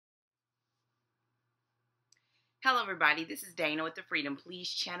Hello everybody, this is Dana with the Freedom Please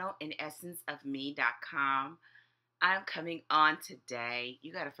channel and essenceofme.com. I'm coming on today.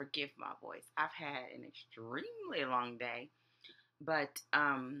 You gotta forgive my voice. I've had an extremely long day, but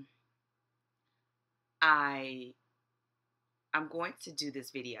I'm going to do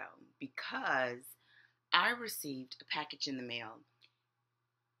this video because I received a package in the mail.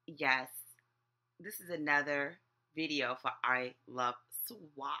 Yes, this is another video for I Love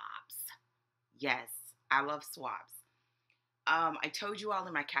Swaps. Yes, I love swaps. I told you all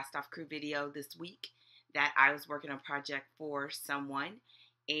in my cast off crew video this week that I was working on a project for someone,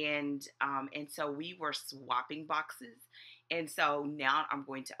 and so we were swapping boxes, and so now I'm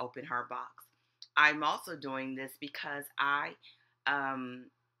going to open her box. I'm also doing this because I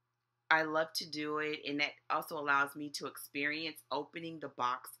love to do it, and that also allows me to experience opening the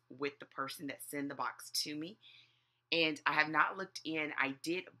box with the person that sent the box to me. And I have not looked in. I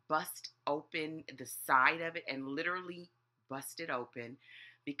did bust open the side of it and literally bust it open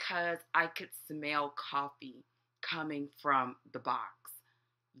because I could smell coffee coming from the box.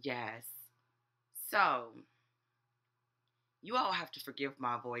 Yes. So, you all have to forgive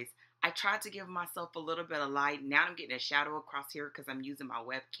my voice. I tried to give myself a little bit of light. Now I'm getting a shadow across here because I'm using my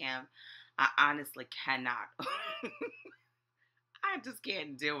webcam. I honestly cannot. I just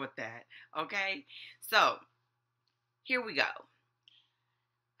can't deal with that. Okay? So, here we go.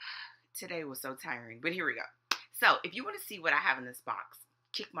 Today was so tiring, but here we go. So, if you want to see what I have in this box,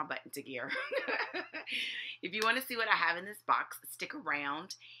 kick my butt into gear. If you want to see what I have in this box, stick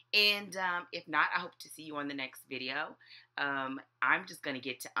around. And if not, I hope to see you on the next video. I'm just going to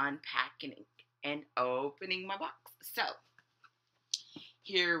get to unpacking and opening my box. So,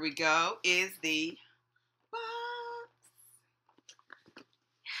 here we go is the box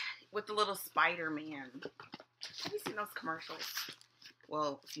with the little Spider-Man. Have you seen those commercials?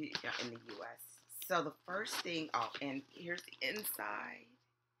 Well, if you're in the U.S. So the first thing, and here's the inside.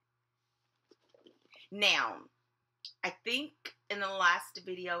 Now, I think in the last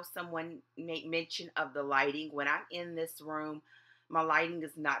video, someone made mention of the lighting. When I'm in this room, my lighting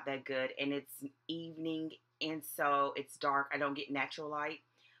is not that good, and it's evening, and so it's dark. I don't get natural light.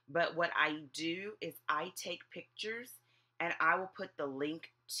 But what I do is I take pictures, and I will put the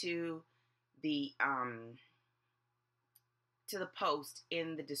link to the post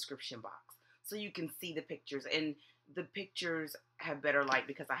in the description box so you can see the pictures, and the pictures have better light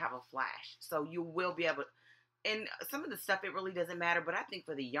because I have a flash, so you will be able to, and some of the stuff it really doesn't matter, but I think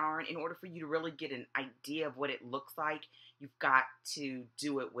for the yarn, in order for you to really get an idea of what it looks like, you've got to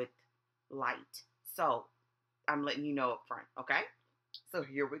do it with light. So I'm letting you know up front, okay? So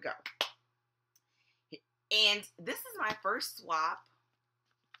here we go. And this is my first swap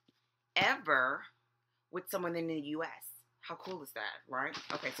ever with someone in the U.S. How cool is that, right?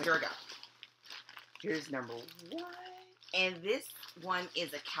 Okay, so here we go. Here's number one. And this one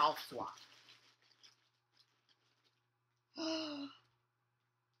is a Cowl swap. Oh.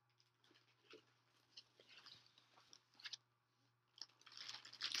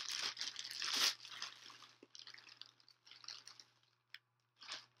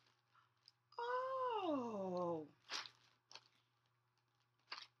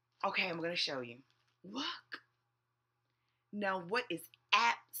 Okay, I'm going to show you. Look. Now, what is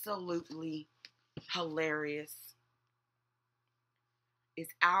absolutely hilarious is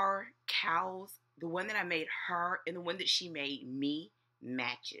our cows, the one that I made her and the one that she made me,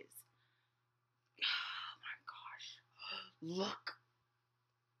 matches. Oh my gosh. Look.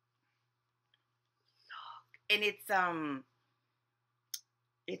 And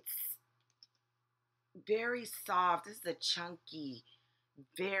it's very soft. This is a chunky,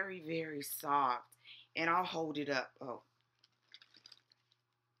 very, very soft. And I'll hold it up. Oh.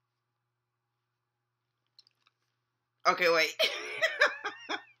 Okay, wait.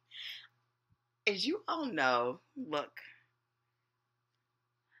 As you all know, look,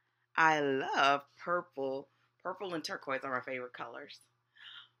 I love purple. Purple and turquoise are my favorite colors.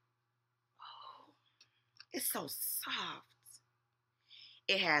 Oh, it's so soft.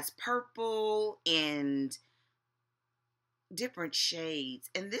 It has purple and different shades.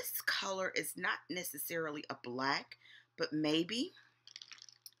 And this color is not necessarily a black, but maybe.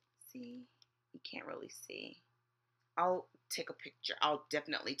 See, you can't really see. I'll take a picture. I'll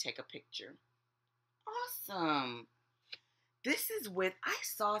definitely take a picture. Awesome. This is with, I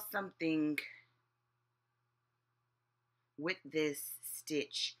saw something with this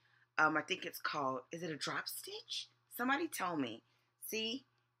stitch. I think it's called, is it a drop stitch? Somebody tell me. See,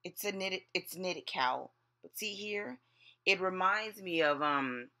 it's knitted cowl. But see here, it reminds me of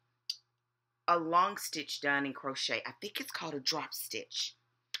a long stitch done in crochet. I think it's called a drop stitch.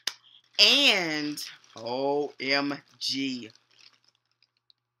 And OMG.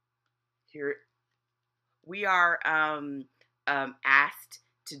 Here we are asked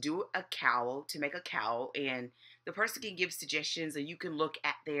to do a cowl, to make a cowl, and the person can give suggestions, or you can look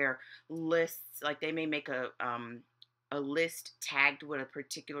at their lists. Like they may make a list tagged with a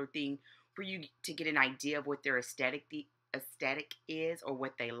particular thing for you to get an idea of what their aesthetic is or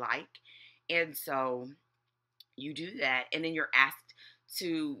what they like. And so you do that, and then you're asked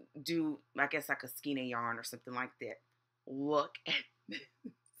to do, I guess, like a skein of yarn or something like that. Look at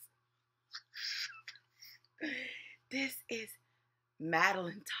this is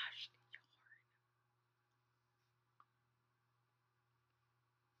Madelinetosh.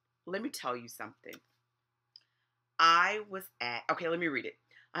 Let me tell you something. I was at, okay, let me read it.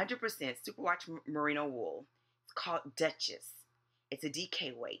 100% superwash merino wool. It's called Duchess. It's a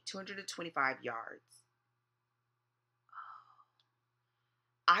DK weight, 225 yards.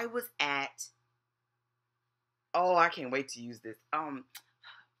 I was at, oh, I can't wait to use this.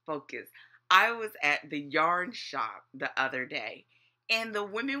 Focus. I was at the yarn shop the other day, and the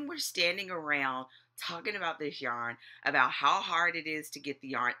women were standing around talking about this yarn, about how hard it is to get the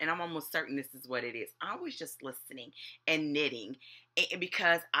yarn, and I'm almost certain this is what it is. I was just listening and knitting, and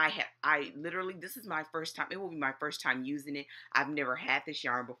because I literally, this is my first time. It will be my first time using it. I've never had this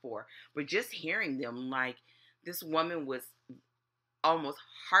yarn before, but just hearing them, like this woman was almost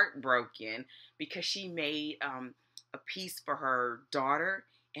heartbroken because she made a piece for her daughter,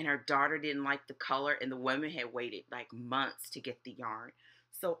 and her daughter didn't like the color, and the women had waited like months to get the yarn.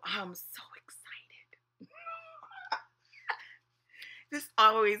 So I'm so excited. This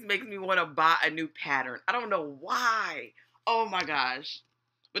always makes me want to buy a new pattern. I don't know why. Oh my gosh.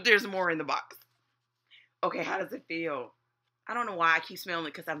 But there's more in the box. Okay, how does it feel? I don't know why I keep smelling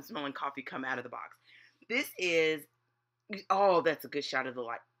it, because I'm smelling coffee come out of the box. This is, oh, that's a good shot of the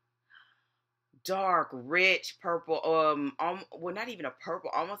light. Dark, rich purple. Well, not even a purple,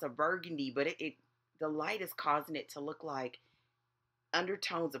 almost a burgundy, but the light is causing it to look like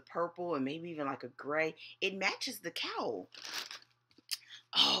undertones of purple and maybe even like a gray. It matches the cowl.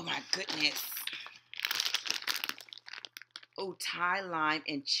 Oh my goodness. Oh, Thai lime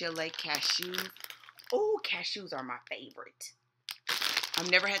and Chile cashews. Oh, cashews are my favorite.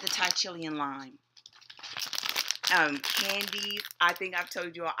 I've never had the Thai chili and lime. Candies. I think I've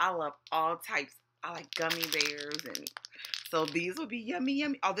told you all, I love all types. I like gummy bears, and so these will be yummy,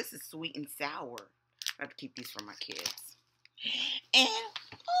 yummy. Oh, this is sweet and sour. I have to keep these for my kids. And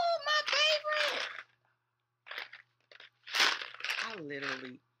oh, my favorite. I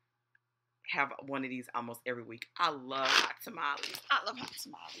literally have one of these almost every week. I love hot tamales. I love hot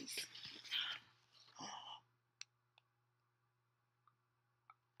tamales.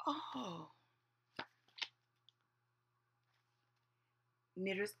 Oh.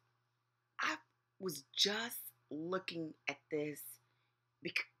 Knitters, I was just looking at this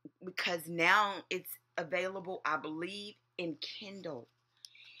because now it's available, I believe, in Kindle.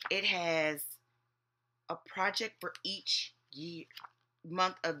 It has a project for each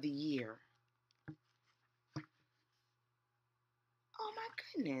month of the year. Oh my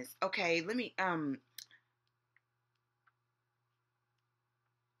goodness. Okay, let me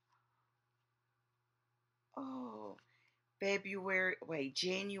oh, February, wait,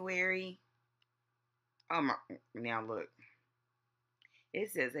 January. Oh my, now look.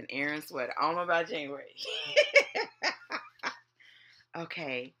 It says an Aaron sweater. I don't know about January.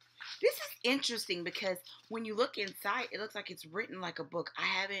 Okay. This is interesting because when you look inside, it looks like it's written like a book.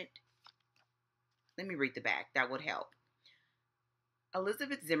 Let me read the back. That would help.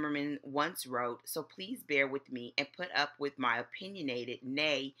 Elizabeth Zimmerman once wrote, "So please bear with me and put up with my opinionated,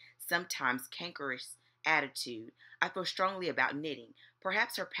 nay, sometimes cankerous attitude. I feel strongly about knitting.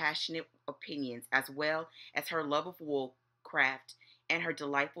 Perhaps her passionate opinions, as well as her love of wool craft and her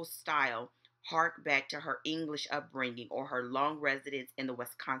delightful style, hark back to her English upbringing or her long residence in the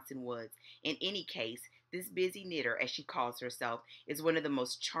Wisconsin woods. In any case, this busy knitter, as she calls herself, is one of the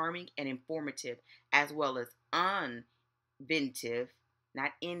most charming and informative, as well as unventive,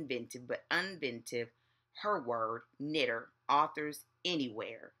 not inventive, but unventive, her word, knitter, authors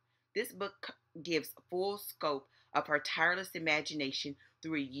anywhere. This book gives full scope of her tireless imagination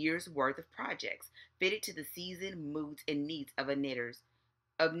through a year's worth of projects, fitted to the season, moods, and needs of knitters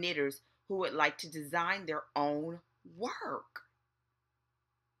who would like to design their own work."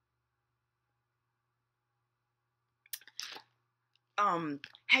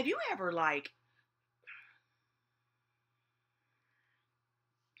 Have you ever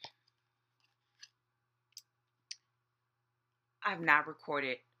I've not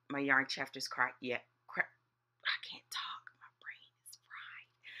recorded my yarn chapters crack yet. I can't talk. My brain is fried.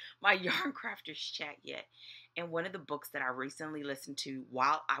 my yarn crafters chat yet. And one of the books that I recently listened to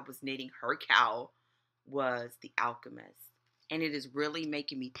while I was knitting her cowl was The Alchemist. And it is really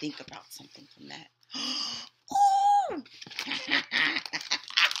making me think about something from that. Ooh!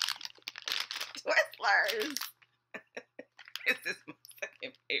 Twizzlers! This is my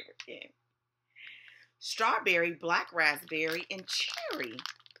second favorite game. Strawberry, black raspberry, and cherry.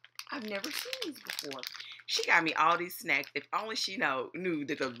 I've never seen these before. She got me all these snacks. If only she knew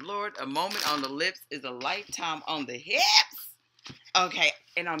that the Lord, a moment on the lips is a lifetime on the hips. Okay,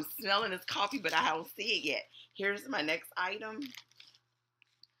 and I'm smelling this coffee, but I don't see it yet. Here's my next item.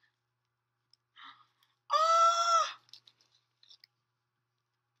 Oh!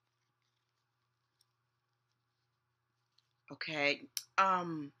 Okay.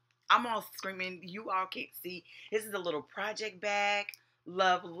 I'm all screaming. You all can't see. This is a little project bag.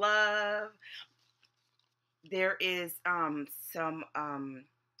 Love, love. There is some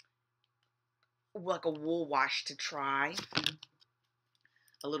like a wool wash to try.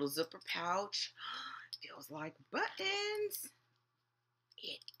 A little zipper pouch. Feels like buttons.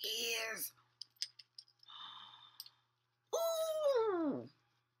 It is. Ooh.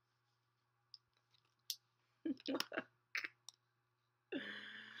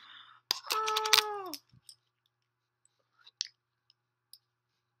 Oh.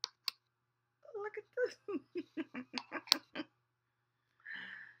 Look at this.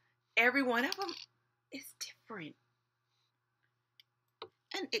 Every one of them is different.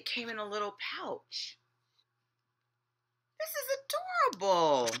 And it came in a little pouch. This is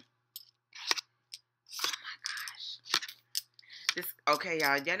adorable. Oh my gosh. This, okay,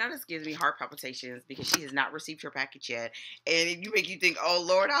 y'all know this gives me heart palpitations because she has not received her package yet. And it make you think, oh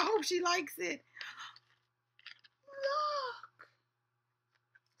Lord, I hope she likes it. Look.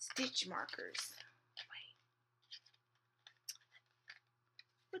 Stitch markers.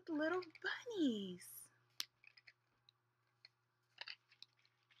 With little bunnies.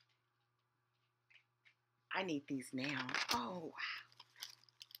 I need these now. Oh, wow.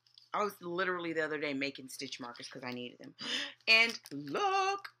 I was literally the other day making stitch markers because I needed them. And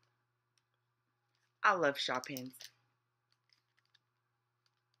look. I love Shaw pens.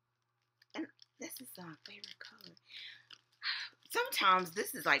 And this is my favorite color. Sometimes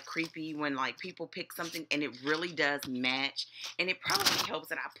this is like creepy when like people pick something and it really does match, and it probably helps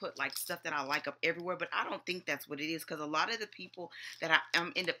that I put like stuff that I like up everywhere, but I don't think that's what it is because a lot of the people that I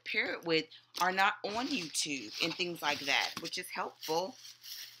end up paired with are not on YouTube and things like that, which is helpful.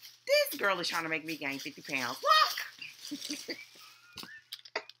 This girl is trying to make me gain 50 pounds.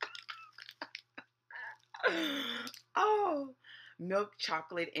 Look! Oh, milk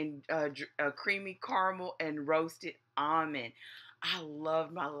chocolate and creamy caramel and roasted almond. I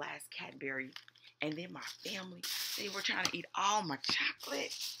loved my last Cadbury. And then my family, they were trying to eat all my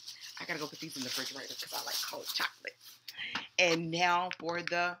chocolate. I gotta go put these in the refrigerator because I like cold chocolate. And now for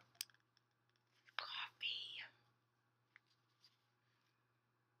the coffee.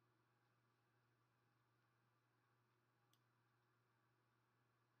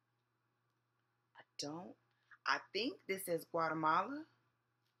 I think this is Guatemala.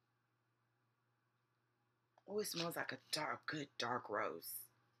 Oh, it smells like a good dark roast.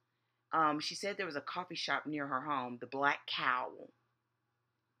 She said there was a coffee shop near her home, the Black Cowl.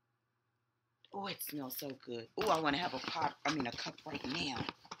 Oh, it smells so good. Oh, I want to have a cup right now.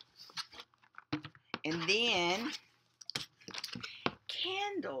 And then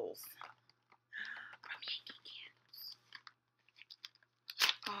candles from Yankee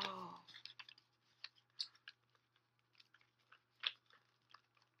Candles. Oh.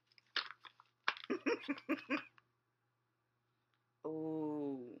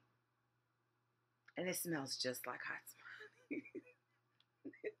 Ooh. And it smells just like hot tamale.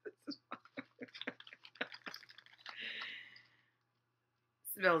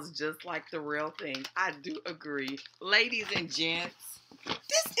 Smells just like the real thing. I do agree. Ladies and gents,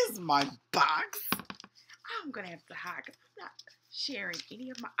 this is my box. I'm going to have to hide because I'm not sharing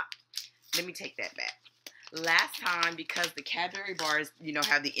any of my... Let me take that back. Last time, because the Cadbury bars,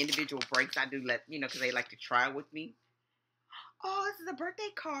 have the individual breaks, I do let, because they like to try with me. Oh, this is a birthday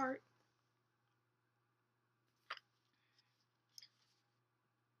card.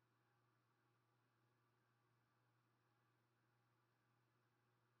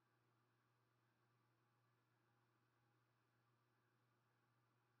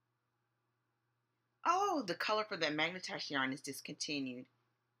 Oh, the color for that Madelinetosh yarn is discontinued.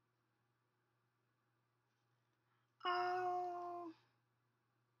 Oh.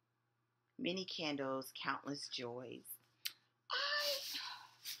 Many candles, countless joys.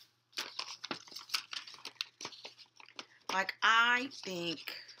 I think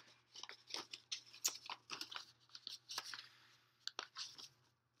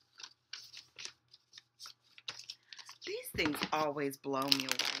things always blow me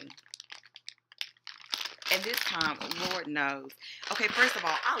away. And this time, Lord knows. Okay, first of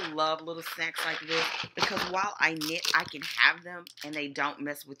all, I love little snacks like this because while I knit, I can have them and they don't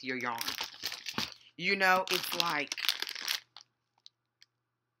mess with your yarn. You know, it's like,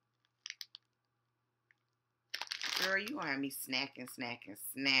 girl, you gonna have me snacking. I can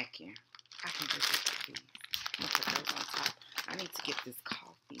get this, please. I'm gonna put those on top. I need to get this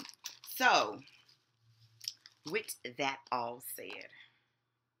coffee. So, with that all said,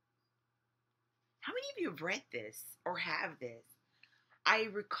 how many of you have read this or have this? I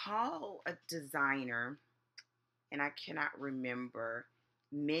recall a designer, and I cannot remember,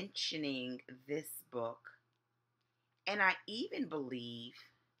 mentioning this book. And I even believe,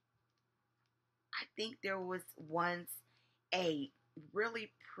 I think there was once a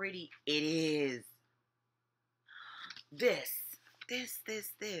really pretty, it is, this.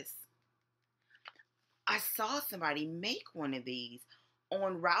 I saw somebody make one of these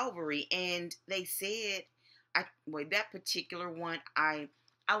on Ravelry, and they said, that particular one, I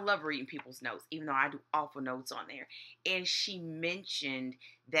love reading people's notes, even though I do awful notes on there. And she mentioned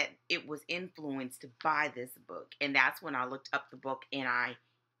that it was influenced by this book, and that's when I looked up the book, and I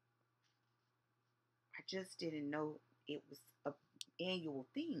just didn't know it was an annual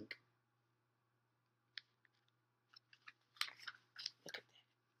thing. Look at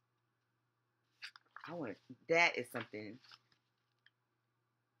that. That is something.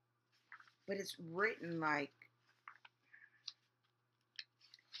 But it's written like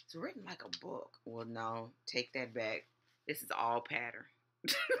a book. Well, no, take that back. This is all pattern.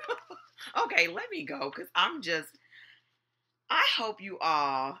 Okay, let me go because I hope you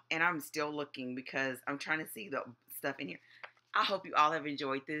all, and I'm still looking because I'm trying to see the stuff in here. I hope you all have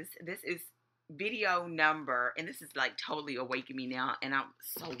enjoyed this. This is video number, and this is like totally awakening me now, and I'm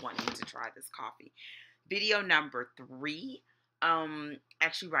so wanting to try this coffee. Video number 3.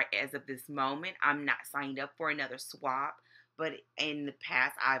 Actually, right as of this moment, I'm not signed up for another swap, but in the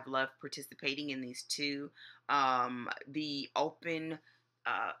past, I've loved participating in these two. The open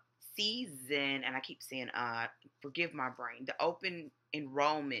season, and I keep saying, forgive my brain, the open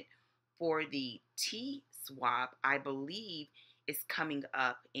enrollment for the tea swap, I believe, is coming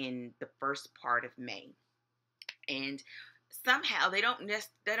up in the first part of May. And somehow they don't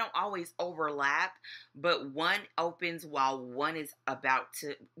always overlap, but one opens while one is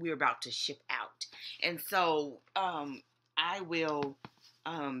we're about to ship out. And so I will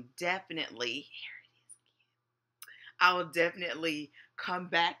definitely, I will definitely come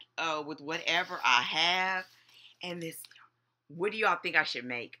back with whatever I have. And this, what do y'all think I should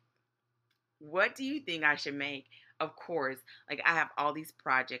make? What do you think I should make? Of course, like I have all these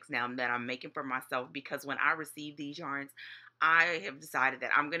projects now that I'm making for myself, because when I receive these yarns, I have decided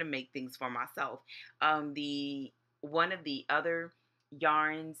that I'm going to make things for myself. One of the other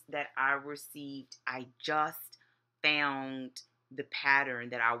yarns that I received, I just found the pattern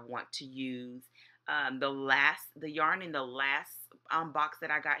that I want to use. The yarn in the last box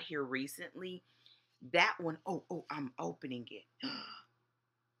that I got here recently, that one, oh, I'm opening it. Look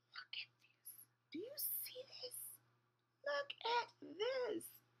at this. Do you see this? Look at this.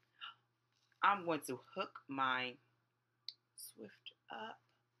 I'm going to hook my Swift up.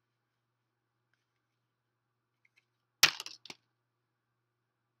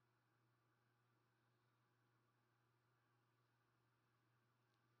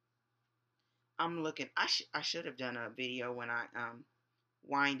 I'm looking. I should have done a video when I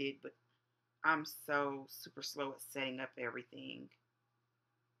winded, but I'm so super slow at setting up everything.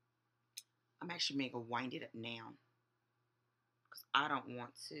 I'm actually going to wind it up now because I don't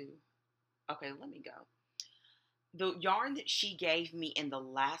want to. Okay, let me go. The yarn that she gave me in the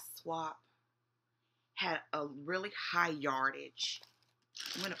last swap had a really high yardage.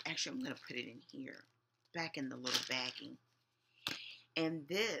 I'm gonna put it in here, back in the little bagging. And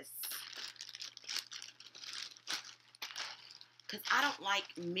this, because I don't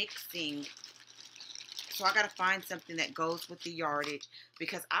like mixing, so I gotta find something that goes with the yardage,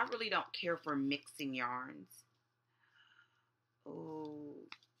 because I really don't care for mixing yarns. Oh.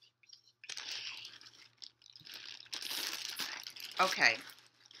 Okay.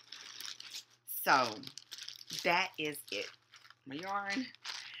 So, that is it. My yarn.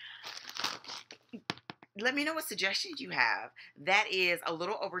 Let me know what suggestions you have. That is a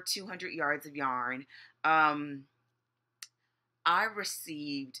little over 200 yards of yarn. I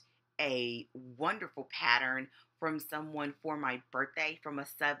received a wonderful pattern from someone for my birthday, from a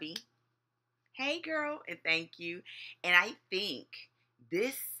subby. Hey girl, and thank you. And I think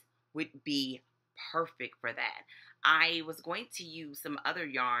this would be perfect for that. I was going to use some other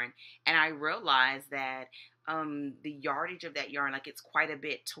yarn, and I realized that the yardage of that yarn, like it's quite a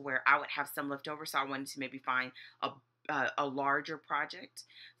bit to where I would have some left over. So I wanted to maybe find a larger project,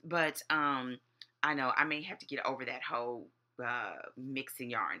 but I know I may have to get over that whole mixing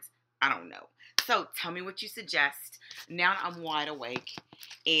yarns. I don't know. So tell me what you suggest. Now I'm wide awake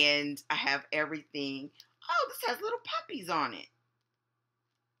and I have everything. Oh, this has little puppies on it.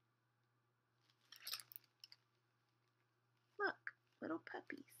 Look, little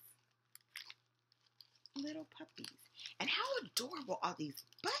puppies. Little puppies. And how adorable are these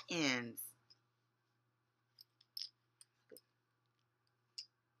buttons?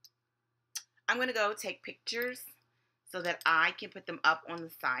 I'm going to go take pictures so that I can put them up on the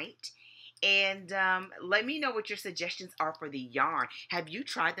site. And let me know what your suggestions are for the yarn. Have you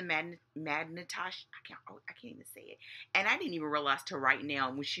tried the Madelinetosh? I can't even say it. And I didn't even realize till right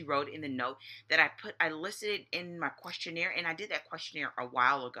now when she wrote in the note that I listed it in my questionnaire, and I did that questionnaire a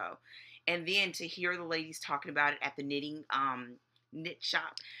while ago. And then to hear the ladies talking about it at the knit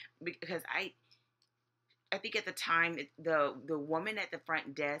shop, because I think at the time the woman at the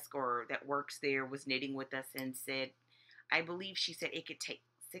front desk or that works there was knitting with us and said, I believe she said it could take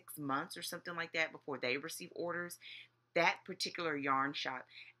 6 months or something like that before they receive orders. That particular yarn shop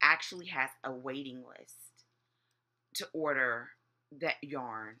actually has a waiting list to order that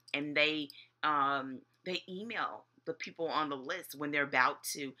yarn, and they email the people on the list when they're about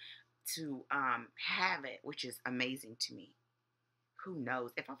to have it, which is amazing to me. Who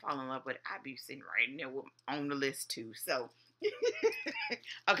knows? If I fall in love with it, I'd be sitting right there on the list too. So,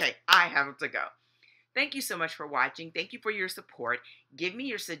 okay, I have to go. Thank you so much for watching. Thank you for your support. Give me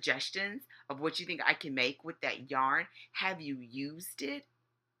your suggestions of what you think I can make with that yarn. Have you used it?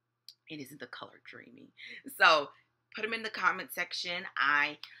 And isn't the color dreamy? So put them in the comment section.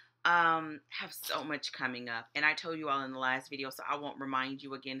 I have so much coming up. And I told you all in the last video, so I won't remind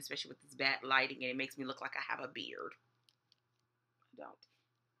you again, especially with this bad lighting. And it makes me look like I have a beard. I don't,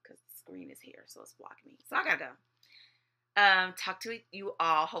 because the screen is here, so it's blocking me. So I gotta go. Talk to you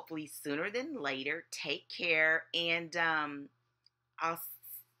all hopefully sooner than later. Take care, and I'll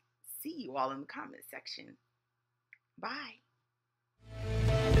see you all in the comment section. Bye.